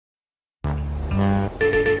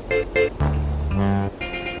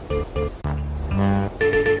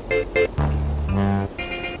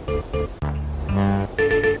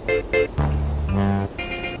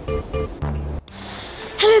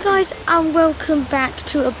guys, and welcome back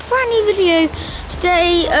to a brand new video.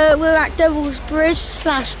 Today we're at Devil's Bridge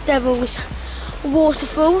 / Devil's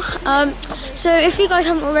Waterfall. So if you guys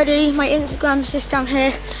haven't already, my Instagram is just down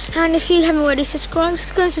here, and if you haven't already subscribed,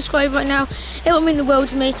 just go and subscribe right now. It will mean the world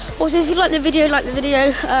to me. Also, if you like the video, like the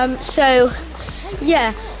video. So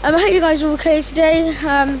yeah, I hope you guys are okay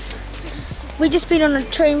today. We've just been on a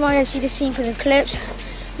train ride, as you just seen from the clips.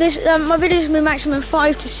 My videos will be maximum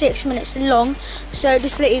 5 to 6 minutes long, so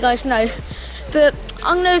just to let you guys know. But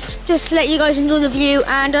I'm going to just let you guys enjoy the view,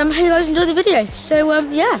 and hope you guys enjoy the video. So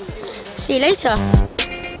yeah, see you later.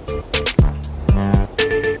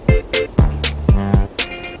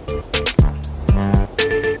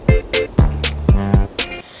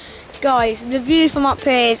 Guys, the view from up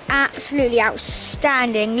here is absolutely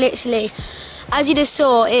outstanding, literally. As you just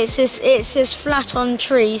saw, it's just flat on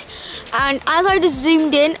trees, and as I just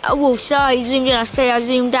zoomed in, I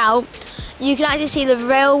zoomed out, you can actually see the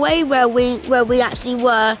railway where we actually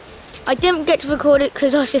were. I didn't get to record it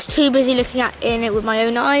because I was just too busy looking at it with my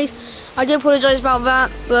own eyes. I do apologise about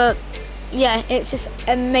that, but yeah, it's just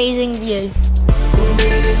an amazing view.